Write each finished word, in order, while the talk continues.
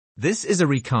This is a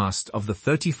recast of the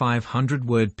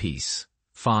 3,500-word piece,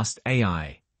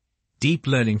 FastAI, Deep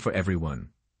Learning for Everyone,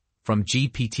 from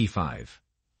GPT-5.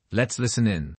 Let's listen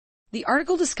in. The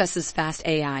article discusses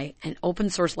FastAI, an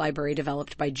open-source library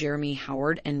developed by Jeremy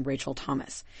Howard and Rachel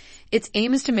Thomas. Its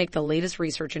aim is to make the latest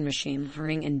research in machine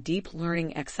learning and deep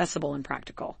learning accessible and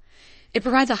practical. It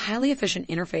provides a highly efficient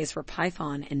interface for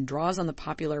Python and draws on the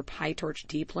popular PyTorch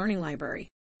deep learning library.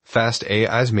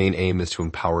 FastAI's main aim is to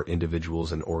empower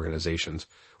individuals and organizations,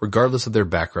 regardless of their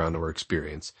background or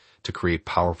experience, to create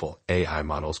powerful AI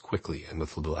models quickly and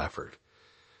with little effort.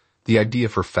 The idea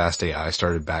for FastAI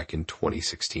started back in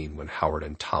 2016 when Howard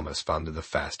and Thomas founded the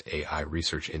FastAI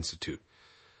Research Institute.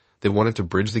 They wanted to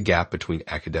bridge the gap between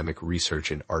academic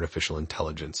research in artificial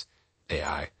intelligence,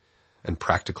 AI, and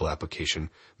practical application,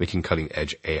 making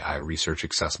cutting-edge AI research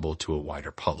accessible to a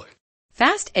wider public.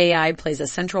 FastAI plays a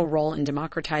central role in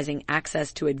democratizing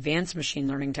access to advanced machine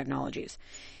learning technologies.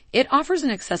 It offers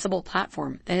an accessible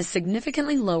platform that has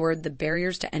significantly lowered the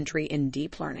barriers to entry in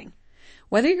deep learning.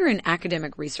 Whether you're in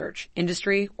academic research,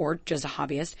 industry, or just a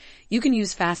hobbyist, you can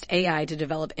use FastAI to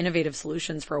develop innovative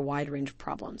solutions for a wide range of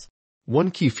problems.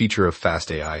 One key feature of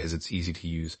FastAI is its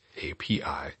easy-to-use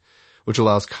API, which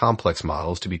allows complex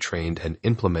models to be trained and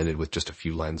implemented with just a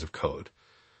few lines of code.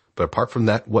 But apart from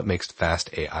that, what makes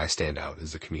FastAI stand out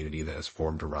is the community that has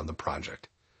formed around the project.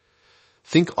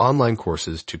 Think online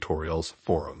courses, tutorials,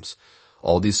 forums.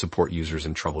 All these support users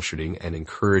in troubleshooting and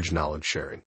encourage knowledge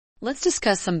sharing. Let's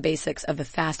discuss some basics of the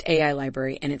FastAI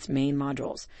library and its main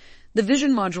modules. The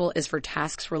Vision module is for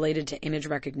tasks related to image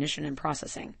recognition and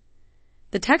processing.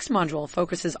 The Text module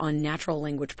focuses on natural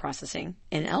language processing,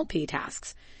 NLP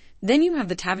tasks. Then you have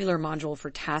the Tabular module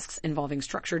for tasks involving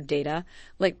structured data,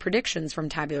 like predictions from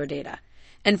tabular data.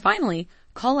 And finally,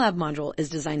 Collab module is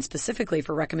designed specifically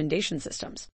for recommendation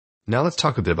systems. Now let's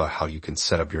talk a bit about how you can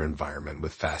set up your environment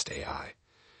with FastAI.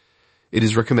 It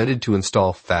is recommended to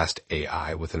install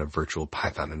FastAI within a virtual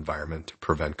Python environment to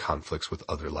prevent conflicts with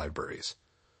other libraries.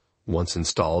 Once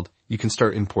installed, you can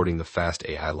start importing the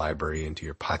FastAI library into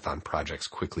your Python projects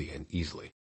quickly and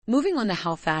easily. Moving on to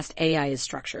how FastAI is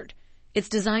structured. It's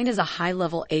designed as a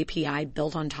high-level API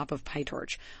built on top of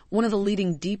PyTorch, one of the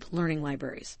leading deep learning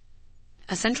libraries.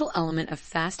 A central element of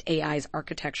FastAI's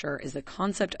architecture is the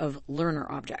concept of learner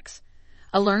objects.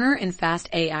 A learner in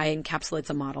FastAI encapsulates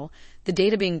a model, the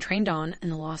data being trained on,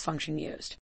 and the loss function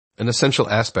used. An essential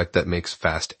aspect that makes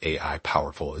FastAI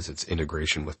powerful is its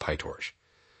integration with PyTorch.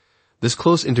 This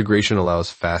close integration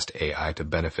allows FastAI to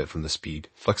benefit from the speed,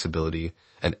 flexibility,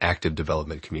 and active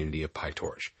development community of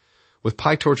PyTorch. With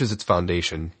PyTorch as its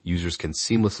foundation, users can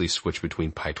seamlessly switch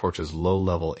between PyTorch's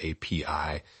low-level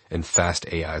API and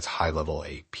FastAI's high-level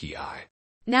API.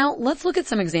 Now, let's look at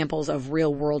some examples of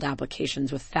real-world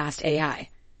applications with FastAI.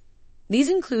 These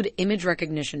include image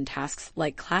recognition tasks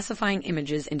like classifying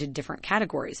images into different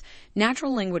categories,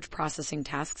 natural language processing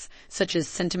tasks such as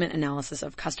sentiment analysis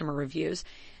of customer reviews,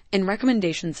 and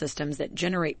recommendation systems that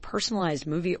generate personalized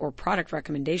movie or product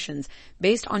recommendations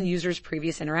based on users'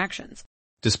 previous interactions.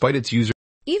 Despite its user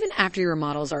Even after your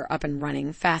models are up and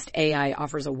running, FastAI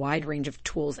offers a wide range of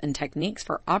tools and techniques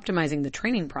for optimizing the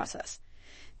training process.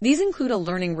 These include a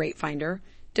learning rate finder,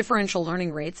 differential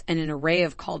learning rates, and an array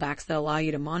of callbacks that allow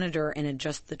you to monitor and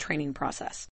adjust the training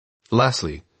process.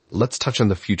 Lastly, let's touch on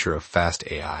the future of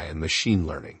FastAI and machine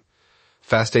learning.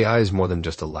 FastAI is more than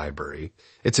just a library.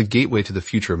 It's a gateway to the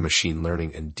future of machine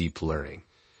learning and deep learning.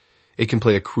 It can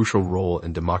play a crucial role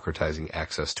in democratizing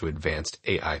access to advanced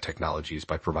AI technologies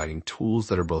by providing tools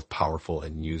that are both powerful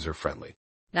and user-friendly.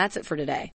 That's it for today.